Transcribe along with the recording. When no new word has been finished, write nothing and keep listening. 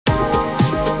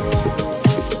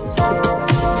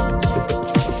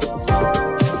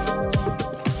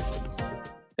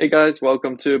Hey guys,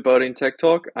 welcome to Boating Tech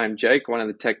Talk. I'm Jake, one of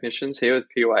the technicians here with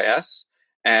PYS,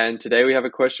 and today we have a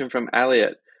question from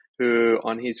Elliot, who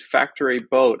on his factory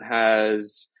boat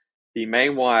has the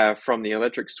main wire from the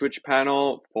electric switch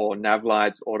panel for nav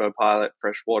lights, autopilot,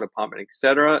 freshwater pump,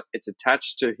 etc. It's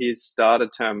attached to his starter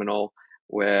terminal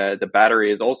where the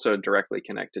battery is also directly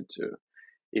connected to.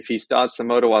 If he starts the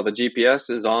motor while the GPS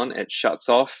is on, it shuts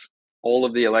off all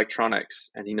of the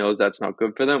electronics, and he knows that's not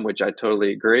good for them, which I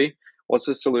totally agree. What's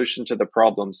the solution to the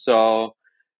problem? So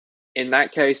in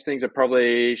that case, things are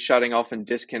probably shutting off and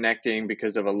disconnecting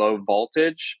because of a low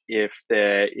voltage. If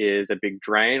there is a big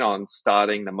drain on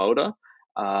starting the motor,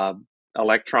 uh,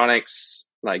 electronics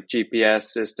like GPS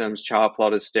systems, chart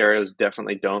plotters, stereos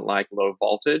definitely don't like low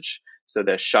voltage. So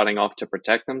they're shutting off to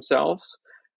protect themselves.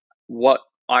 What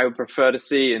I would prefer to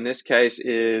see in this case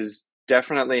is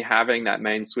definitely having that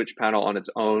main switch panel on its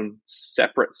own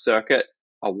separate circuit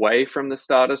away from the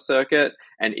starter circuit,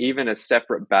 and even a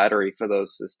separate battery for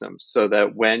those systems, so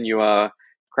that when you are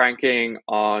cranking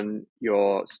on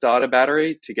your starter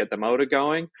battery to get the motor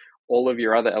going, all of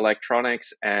your other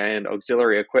electronics and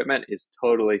auxiliary equipment is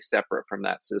totally separate from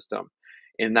that system.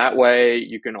 In that way,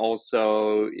 you can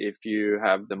also, if you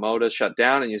have the motor shut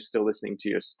down and you're still listening to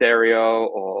your stereo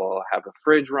or have a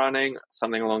fridge running,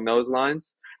 something along those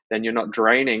lines, then you're not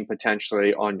draining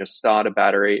potentially on your starter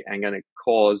battery and going to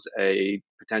cause a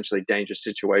potentially dangerous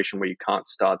situation where you can't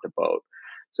start the boat.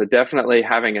 So definitely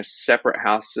having a separate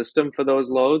house system for those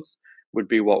loads would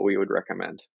be what we would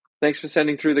recommend. Thanks for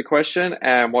sending through the question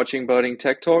and watching Boating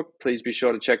Tech Talk. Please be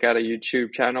sure to check out our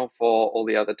YouTube channel for all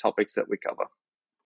the other topics that we cover.